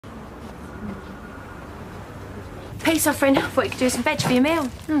Peace offering. I thought you could do some veg for your meal.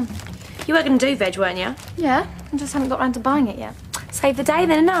 You were going to do veg, weren't you? Yeah, I just haven't got round to buying it yet. Save the day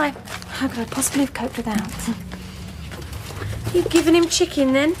then, and I. How could I possibly have coped without? You giving him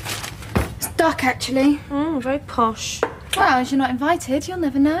chicken then? It's duck, actually. Very posh. Well, as you're not invited, you'll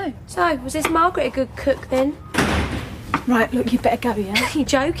never know. So, was this Margaret a good cook then? Right, look, you'd better go, yeah? You're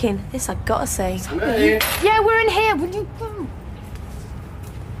joking. This I've got to see. Hey. Yeah, we're in here. Will you...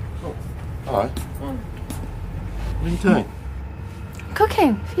 Oh, hello. What are you doing?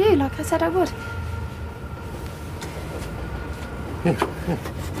 Cooking for you, like I said I would. Yeah.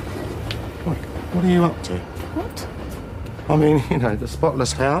 What are you up to? What? I mean, you know, the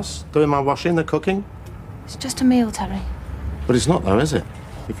spotless house, doing my washing, the cooking. It's just a meal, Terry. But it's not, though, is it?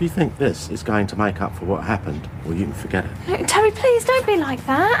 If you think this is going to make up for what happened, well, you can forget it. Look, Terry, please don't be like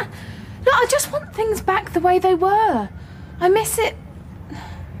that. Look, I just want things back the way they were. I miss it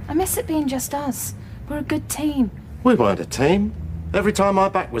being just us. We're a good team. We weren't a team. Every time my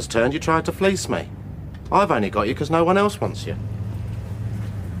back was turned, you tried to fleece me. I've only got you because no one else wants you.